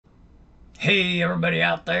Hey, everybody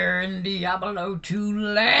out there in Diablo 2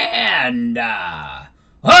 land!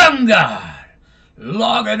 I'm God,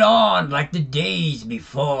 logging on like the days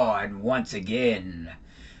before, and once again,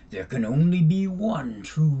 there can only be one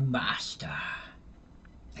true master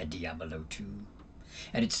at Diablo 2.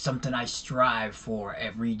 And it's something I strive for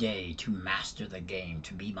every day, to master the game,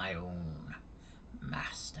 to be my own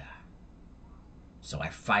master. So I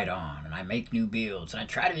fight on, and I make new builds, and I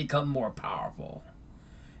try to become more powerful.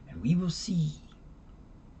 And we will see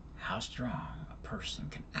how strong a person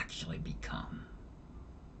can actually become.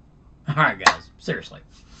 Alright, guys, seriously.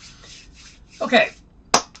 Okay,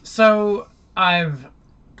 so I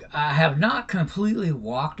have not completely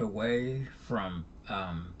walked away from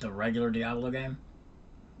the regular Diablo game,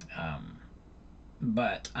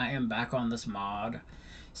 but I am back on this mod.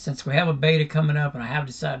 Since we have a beta coming up, and I have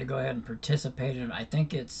decided to go ahead and participate in it, I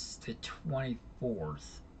think it's the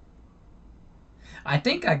 24th. I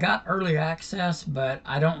think I got early access, but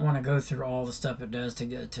I don't want to go through all the stuff it does to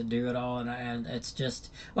do it all, and it's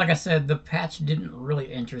just like I said, the patch didn't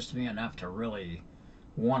really interest me enough to really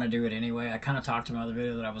want to do it anyway. I kind of talked to my other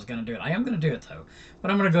video that I was going to do it. I am going to do it though,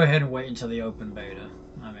 but I'm going to go ahead and wait until the open beta.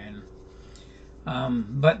 I mean,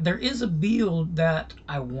 but there is a build that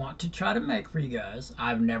I want to try to make for you guys.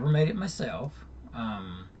 I've never made it myself.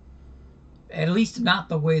 At least not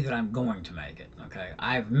the way that I'm going to make it, okay?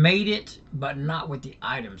 I've made it, but not with the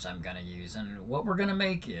items I'm going to use. And what we're going to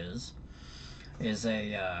make is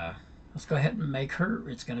a, let's go ahead and make her.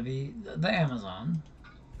 It's going to be the Amazon.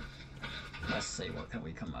 Let's see, what can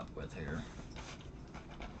we come up with here?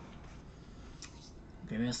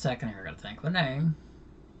 Give me a second here. I got to think of a name.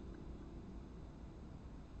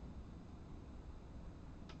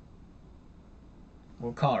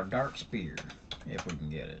 We'll call her Dark Spear, if we can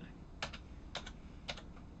get it.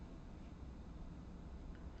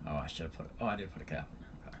 Oh, I should have put it. Oh, I did put a capital.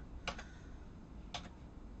 Okay.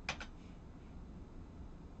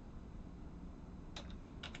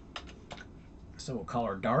 So we'll call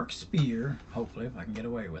her Dark Spear. Hopefully, if I can get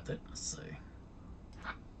away with it. Let's see.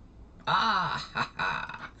 Ah, ha,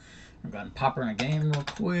 ha. I'm going to pop her in a game real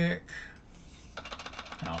quick.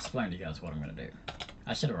 And I'll explain to you guys what I'm going to do.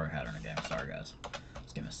 I should have already had her in a game. Sorry, guys.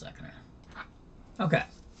 Just give me a second here. Okay.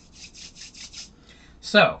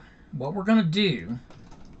 So, what we're going to do,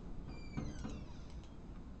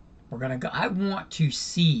 we're going to go, I want to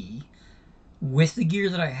see, with the gear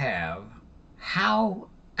that I have, how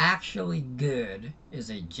actually good is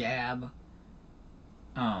a jab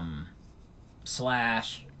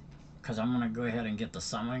slash, because I'm going to go ahead and get the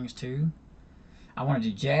summonings too. I want to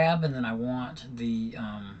do jab, and then I want the,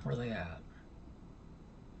 where are they at?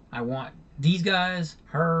 I want these guys,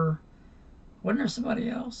 her. Wasn't there somebody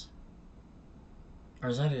else? Or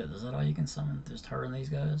is that it? Is that all you can summon? Just her and these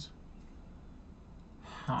guys?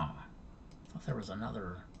 Huh. I thought there was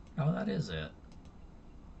another. Oh, that is it.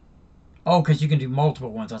 Oh, because you can do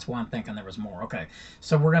multiple ones. That's why I'm thinking there was more. Okay.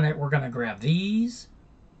 So we're gonna grab these,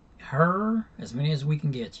 her, as many as we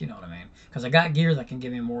can get, you know what I mean? Because I got gear that can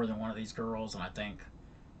give me more than one of these girls, and I think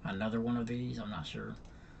another one of these. I'm not sure.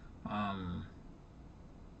 I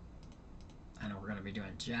know we're gonna be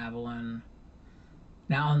doing javelin.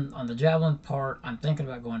 Now, on the javelin part, I'm thinking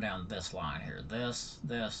about going down this line here. This,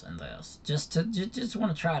 and this. Just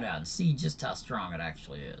want to try it out and see just how strong it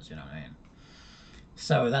actually is, you know what I mean?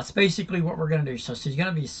 So that's basically what we're going to do. So she's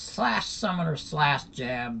going to be slash summoner slash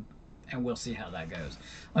jab, and we'll see how that goes.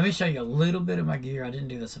 Let me show you a little bit of my gear. I didn't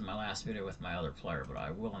do this in my last video with my other player, but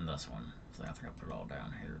I will in this one. So I think I put it all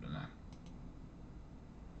down here, didn't I?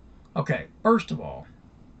 Okay, first of all,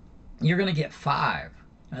 you're going to get 5.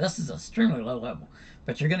 Now, this is extremely low level,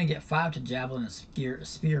 but you're going to get 5 to Javelin and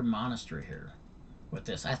Spear Monastery here with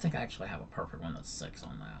this. I think I actually have a perfect one that's 6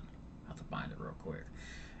 on that. I'll have to find it real quick.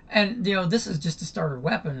 And, you know, this is just a starter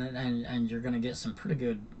weapon, and you're going to get some pretty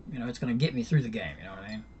good, you know, it's going to get me through the game, you know what I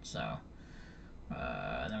mean? So,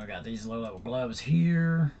 then we got these low-level gloves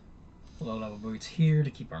here, low-level boots here to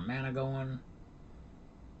keep our mana going.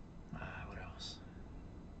 What else?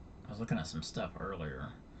 I was looking at some stuff earlier.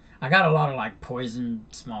 I got a lot of like poison,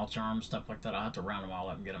 small charms, stuff like that. I'll have to round them all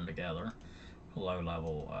up and get them together. Low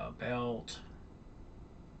level belt.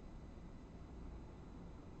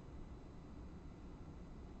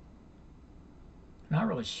 Not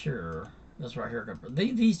really sure. This right here,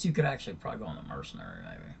 these two could actually probably go on the mercenary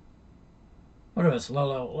maybe. What is this? Low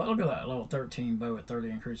level, look at that. Level 13 bow with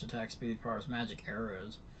 30 increased attack speed, fires magic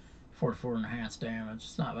arrows. 44 enhanced damage.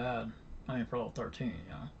 It's not bad. I mean, for level 13, you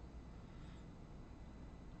know.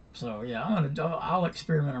 So yeah, I'll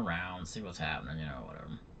experiment around, see what's happening, you know, whatever.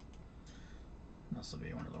 This will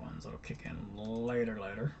be one of the ones that'll kick in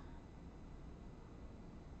later.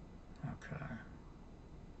 Okay.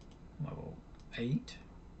 Level 8.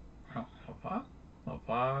 Oh, level 5. Level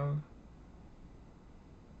 5.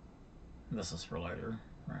 This is for later.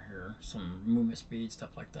 Right here. Some movement speed,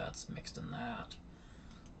 stuff like that's mixed in that.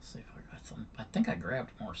 Let's see if I got some. I think I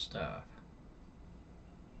grabbed more stuff.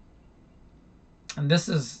 And this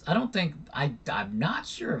is, I don't think, I'm not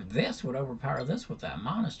sure if this would overpower this with that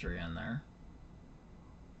monastery in there.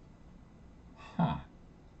 Huh.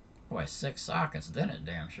 Boy, 6 sockets, then it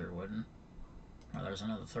damn sure wouldn't. Oh, there's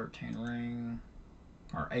another 13 ring.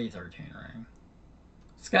 Or a 13 ring.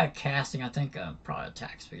 It's got casting, I think probably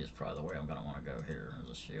attack speed is probably the way I'm going to want to go here as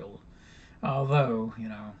a shield. Although, you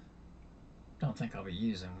know, don't think I'll be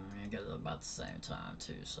using them. I get it about the same time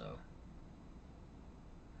too, so.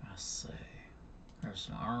 Let's see. There's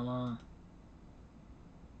some armor.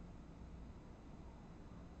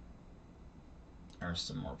 There's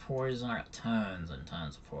some more poison. I got tons and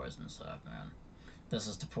tons of poison stuff, man. This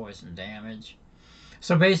is the poison damage.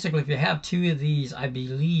 So basically, if you have 2 of these, I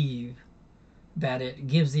believe that it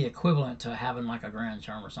gives the equivalent to having like a Grand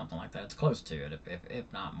Charm or something like that. It's close to it,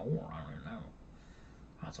 if not more. I don't even know.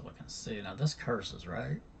 I'll have to look and see. Now, this curses,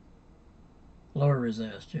 right? Lower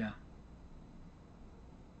resist, yeah.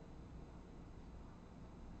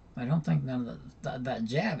 I don't think none of that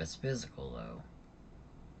jab is physical, though.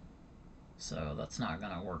 So that's not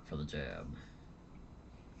going to work for the jab.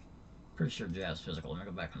 Pretty sure jab's physical. Let me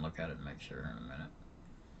go back and look at it and make sure in a minute.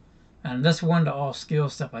 And this 1-to-all skill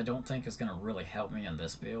stuff I don't think is going to really help me in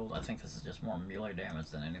this build. I think this is just more melee damage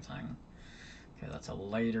than anything. Okay, that's a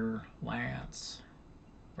later lance.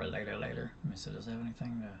 For later. Let me see, does it have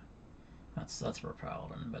anything to... That's for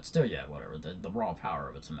Paladin. But still, yeah, whatever. The raw power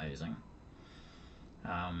of it's amazing.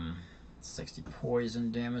 60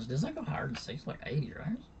 poison damage. Does that go higher than 60? Like 80,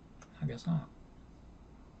 right? I guess not.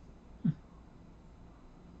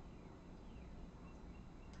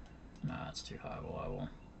 Nah, it's too high of a level.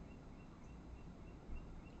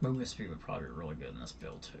 Movement speed would probably be really good in this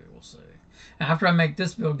build too. We'll see. After I make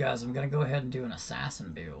this build, guys, I'm going to go ahead and do an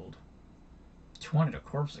assassin build. 20 to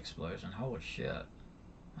corpse explosion. Holy shit.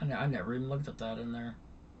 I never even looked at that in there.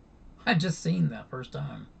 I just seen that first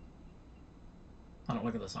time. I don't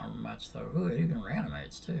look at this armor much though. Ooh, it even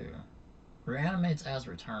reanimates too. Reanimates as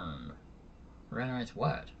returned. Reanimates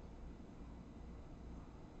what?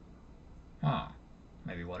 Huh.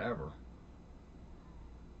 Maybe whatever.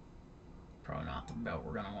 Probably not the belt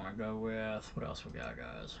we're going to want to go with. What else we got,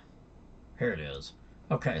 guys? Here it is.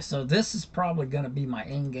 Okay, so this is probably going to be my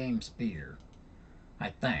in-game spear. I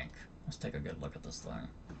think. Let's take a good look at this thing.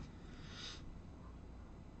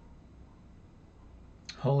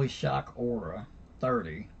 Holy Shock Aura.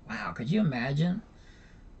 30. Wow, could you imagine?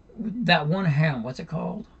 That one helm, what's it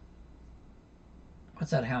called?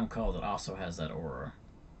 What's that helm called that also has that aura?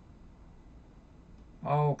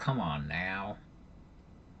 Oh, come on now.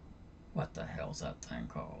 What the hell's that thing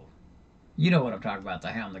called? You know what I'm talking about,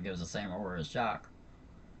 the helm that gives the same aura as Shock.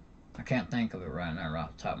 I can't think of it right now right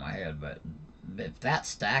off the top of my head, but if that's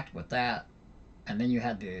stacked with that, and then you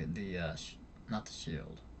had the not the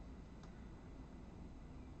shield.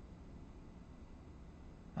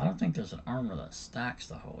 I don't think there's an armor that stacks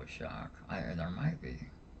the Holy Shock. There might be.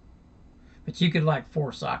 But you could like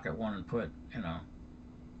 4-socket one and put, you know,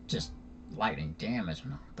 just lightning damage. I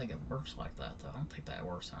don't think it works like that though. I don't think that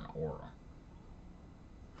works on aura.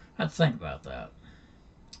 I'd think about that.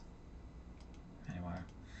 Anyway.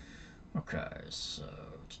 Okay, so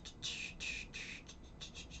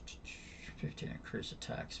 15 increased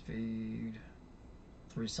attack speed.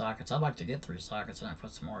 3 sockets. I'd like to get 3 sockets and I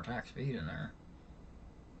put some more attack speed in there.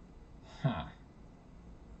 Huh.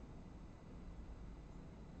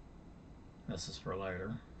 This is for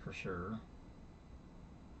later, for sure.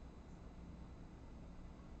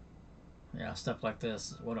 Yeah, stuff like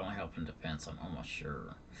this would only help in defense, I'm almost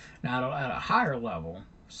sure. Now, at a higher level,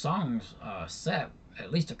 songs set,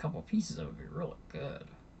 at least a couple pieces of it would be really good.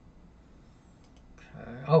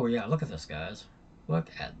 Okay. Oh, yeah, look at this, guys. Look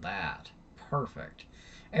at that. Perfect.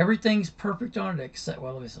 Everything's perfect on it except,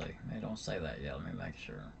 well, let me see. They don't say that yet. Let me make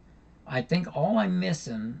sure. I think all I'm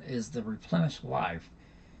missing is the replenished life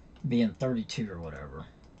being 32 or whatever.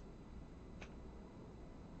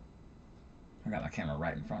 I got my camera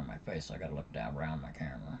right in front of my face, so I got to look down around my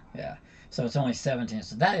camera. Yeah. So it's only 17.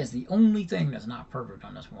 So that is the only thing that's not perfect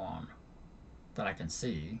on this wand that I can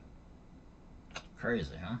see.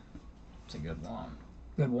 Crazy, huh? It's a good wand.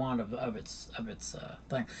 Good wand of its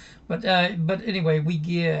thing. But anyway, we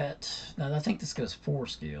get, now I think this goes 4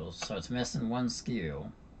 skills, so it's missing 1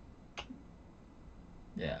 skill.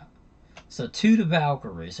 Yeah. So 2 to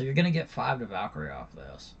Valkyrie. So you're going to get 5 to Valkyrie off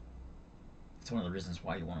this. It's one of the reasons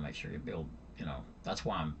why you want to make sure you build, you know, that's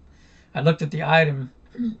why I looked at the item,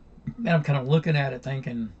 and I'm kind of looking at it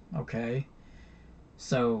thinking, okay,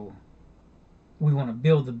 so we want to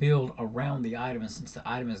build the build around the item, and since the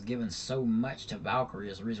item is given so much to Valkyrie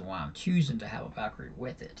is the reason why I'm choosing to have a Valkyrie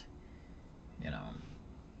with it. You know,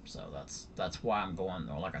 so that's why I'm going,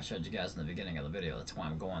 like I showed you guys in the beginning of the video, that's why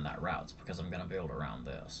I'm going that route. It's because I'm going to build around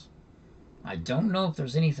this. I don't know if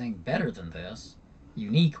there's anything better than this,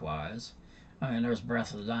 unique-wise. I mean, there's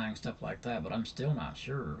Breath of the Dying, stuff like that, but I'm still not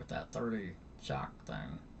sure with that 30 shock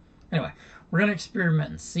thing. Anyway, we're going to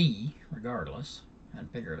experiment and see, regardless,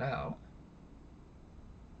 and figure it out.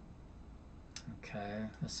 Okay,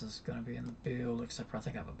 this is going to be in the build, except for I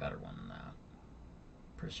think I have a better one than that.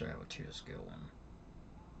 Pretty sure I have a 2 skill one.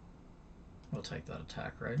 We'll take that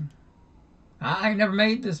attack rating. I never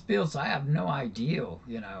made this build, so I have no idea,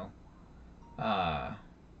 you know.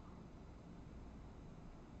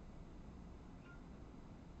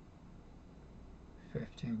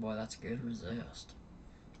 15, boy, that's good resist.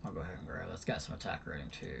 I'll go ahead and grab it. It's got some attack rating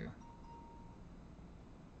too.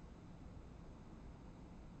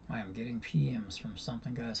 I am getting PMs from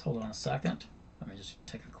something, guys. Hold on a second. Let me just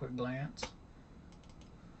take a quick glance.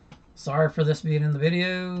 Sorry for this being in the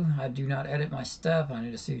video. I do not edit my stuff. I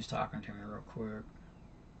need to see who's talking to me real quick.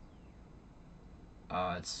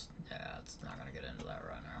 It's not gonna get into that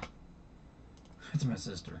right now. It's my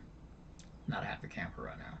sister. Not a happy camper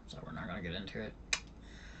right now, so we're not gonna get into it.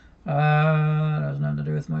 That has nothing to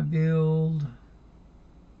do with my build.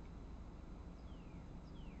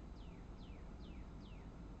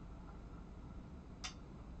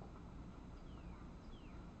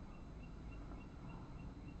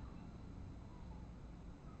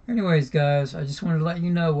 Anyways, guys, I just wanted to let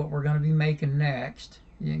you know what we're going to be making next.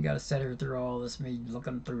 You ain't got to sit here through all this, me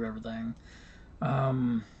looking through everything.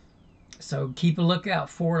 So keep a lookout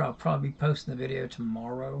for it. I'll probably be posting the video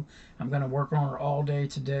tomorrow. I'm going to work on it all day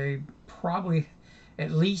today. Probably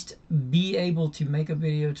at least be able to make a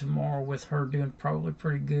video tomorrow with her doing probably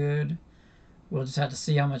pretty good. We'll just have to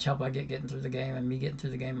see how much help I get getting through the game and me getting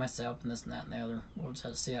through the game myself and this and that and the other. We'll just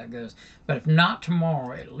have to see how it goes. But if not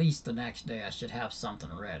tomorrow, at least the next day I should have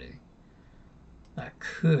something ready. That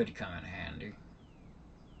could come in handy.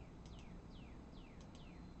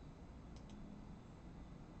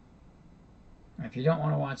 If you don't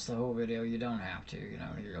want to watch the whole video, you don't have to. You know,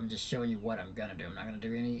 I'm just showing you what I'm going to do. I'm not going to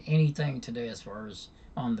do anything today as far as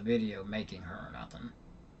on the video making her or nothing.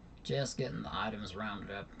 Just getting the items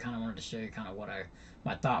rounded up. Kind of wanted to show you kind of what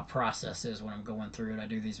my thought process is when I'm going through it. I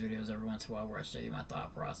do these videos every once in a while where I show you my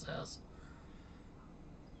thought process.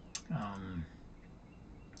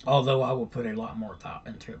 Although I will put a lot more thought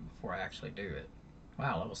into it before I actually do it.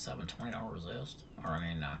 Wow, level 7, $20 resist. Or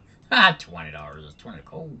I mean, $20 is 20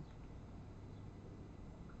 cold.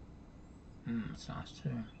 It's nice too.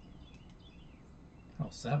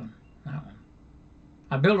 Level 7, that one.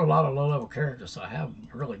 I build a lot of low-level characters, so I have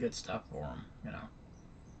really good stuff for them, you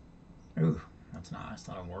know. Ooh, that's nice.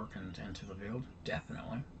 That'll work into the build,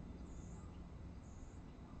 definitely.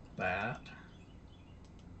 That.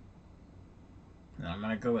 And I'm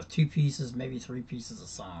going to go with 2 pieces, maybe 3 pieces of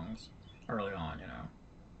songs early on, you know.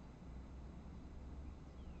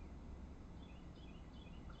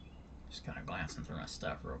 Just kind of glancing through my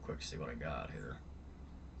stuff real quick to see what I got here.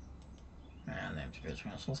 And the empty pitch. So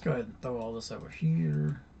let's go ahead and throw all this over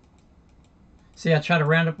here. See, I try to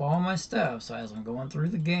round up all my stuff, so as I'm going through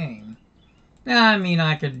the game. Now, I mean,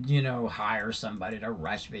 I could, you know, hire somebody to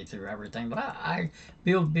rush me through everything, but I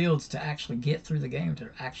build builds to actually get through the game, to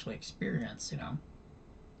actually experience, you know.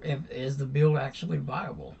 Is the build actually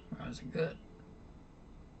viable? Or is it good?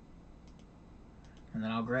 And then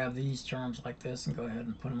I'll grab these charms like this and go ahead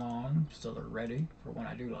and put them on so they're ready for when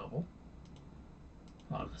I do level.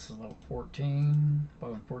 Oh, this is level 14.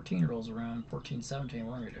 But when 14 rolls around, 14, 17,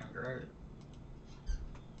 we're going to be doing great.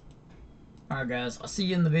 Alright guys, I'll see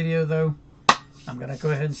you in the video though. I'm going to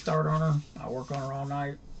go ahead and start on her. I'll work on her all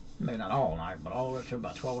night. Maybe not all night, but all the way to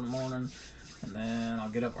about 12 in the morning. And then I'll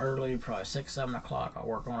get up early, probably 6, 7 o'clock. I'll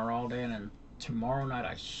work on her all day. And then tomorrow night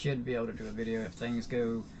I should be able to do a video if things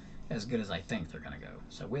go as good as I think they're going to go.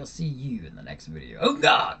 So we'll see you in the next video. Oh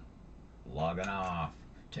God! Logging off.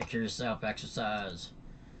 Take care of yourself, exercise.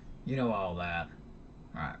 You know all that.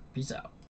 Alright, peace out.